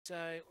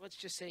So let's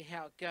just see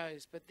how it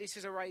goes. But this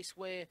is a race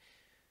where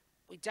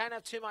we don't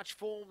have too much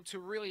form to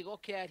really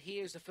look at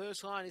here as the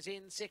first line is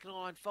in, second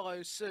line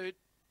follows suit.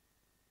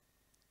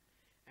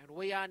 And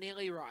we are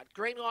nearly right.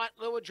 Green light,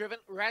 lure driven,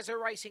 Razza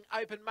Racing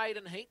Open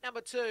Maiden Heat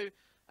number 2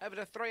 over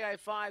to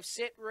 305,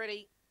 set,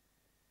 ready.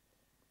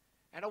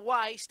 And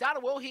away, started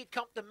well here,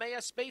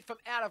 Mt-Gambier, speed from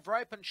out of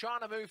rope and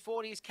trying to move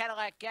forward. Here's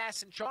Cadillac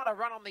Gas and trying to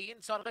run on the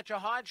inside. Letcher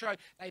Hydro,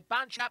 they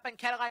bunch up and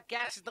Cadillac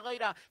Gas is the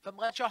leader from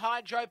Letcher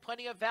Hydro,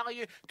 plenty of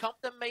value.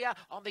 Mt-Gambier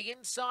on the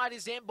inside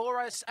is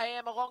Zamboros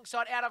AM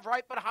alongside out of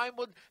rope, but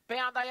homeward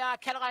bound they are.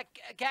 Cadillac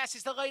Gas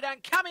is the leader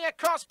and coming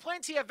across,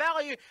 plenty of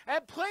value,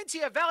 and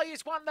plenty of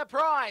value's won the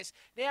prize.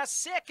 Now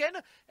second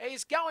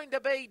is going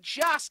to be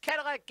just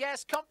Cadillac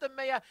Gas,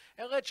 Mt-Gambier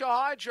and Letcher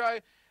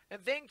Hydro.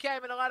 And then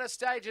came in the latter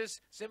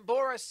stages,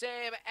 Zambora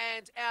Sam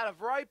and Out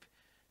of Rope.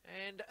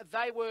 And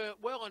they were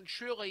well and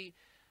truly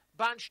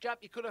bunched up.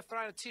 You could have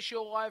thrown a tissue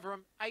all over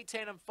them.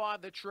 18 and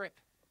 5 the trip.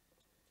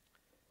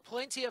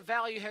 Plenty of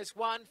value has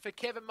won for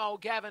Kevin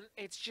Mulgavin.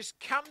 It's just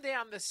come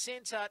down the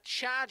centre,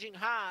 charging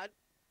hard.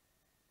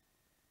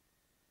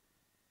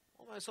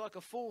 Almost like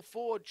a full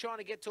forward trying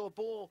to get to a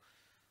ball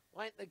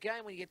late in the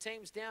game when your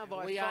team's down by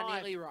 5. We are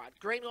nearly right.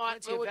 Green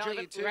light, lure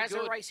driven,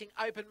 Razza Racing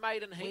Open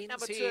Maiden Heat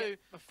number 2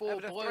 before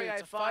blue.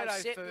 305,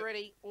 set,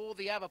 ready, all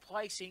the other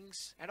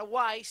placings. And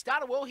away,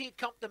 started well here,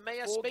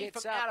 Mt-Gambier, speed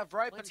from out of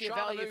rope and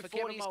trying to move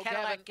forward. He's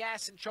Cadillac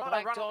Gas and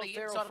trying to run on the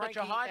inside.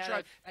 Letcher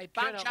Hydro, they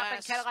bunch up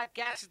and Cadillac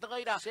Gas is the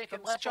leader.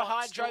 From Letcher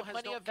Hydro,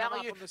 plenty of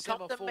value.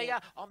 Mt-Gambier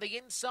on the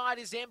inside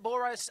is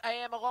Zamboros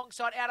AM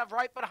alongside out of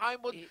rope, but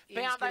homeward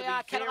bound they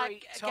are. Cadillac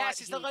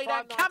Gas is the leader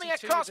and coming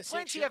across,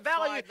 plenty of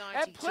value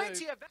and plenty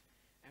of.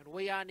 And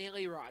we are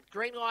nearly right.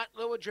 Green light,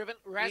 lure driven,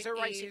 Razza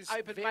Racing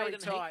Open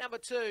Maiden Heat number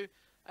 2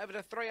 over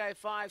to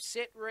 305,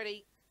 set,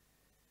 ready.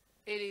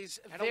 It is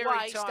very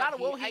tight. Started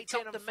well here,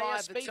 Mt-Gambier,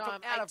 speed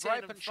from out of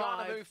rope and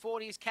trying to move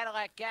forward. Here's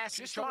Cadillac Gas,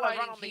 just trying to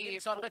run on the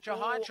inside. Letcher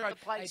Hydro,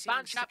 they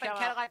bunch up and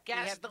Cadillac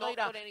Gas is the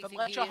leader from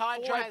Letcher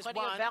Hydro, plenty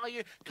of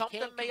value.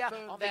 Mt-Gambier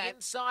on the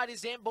inside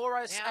is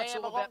Zamboros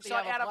AM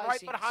alongside out of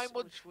rope, but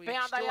homeward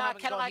bound they are.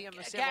 Cadillac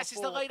Gas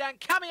is the leader and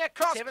coming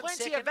across,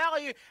 plenty of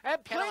value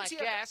and plenty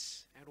of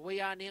gas. And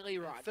we are nearly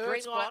right.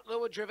 Green light,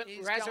 lure driven,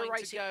 Razza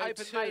Racing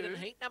Open Maiden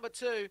Heat number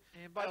 2.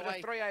 And by the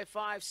way,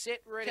 305, set,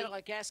 ready.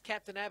 Cadillac Gas,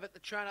 Captain Abbott, the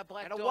trainer,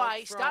 Black and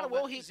away, started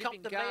well here,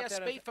 Mt-Gambier,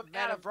 speed from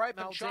out of rope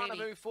and trying to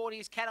move forward.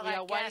 Here's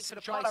Cadillac Gas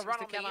and trying to run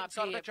on the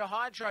inside. Letcher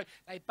Hydro,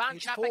 they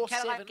bunch up and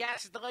Cadillac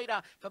Gas is the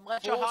leader from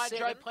Letcher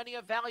Hydro, plenty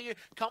of value.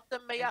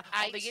 Mt-Gambier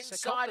on the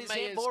inside is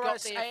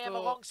Zamboros AM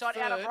alongside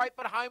out of rope,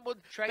 but homeward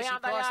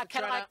bound they are.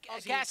 Cadillac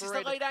Gas is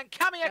the leader and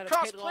coming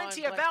across,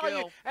 plenty of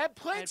value and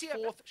plenty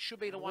of. Fourth should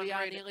be the one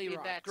nearly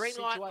right. Green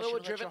light, lure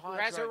driven,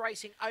 Razza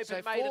Racing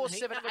Open Maiden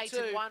Heat number 2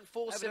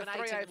 over to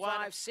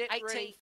 305, set, ready.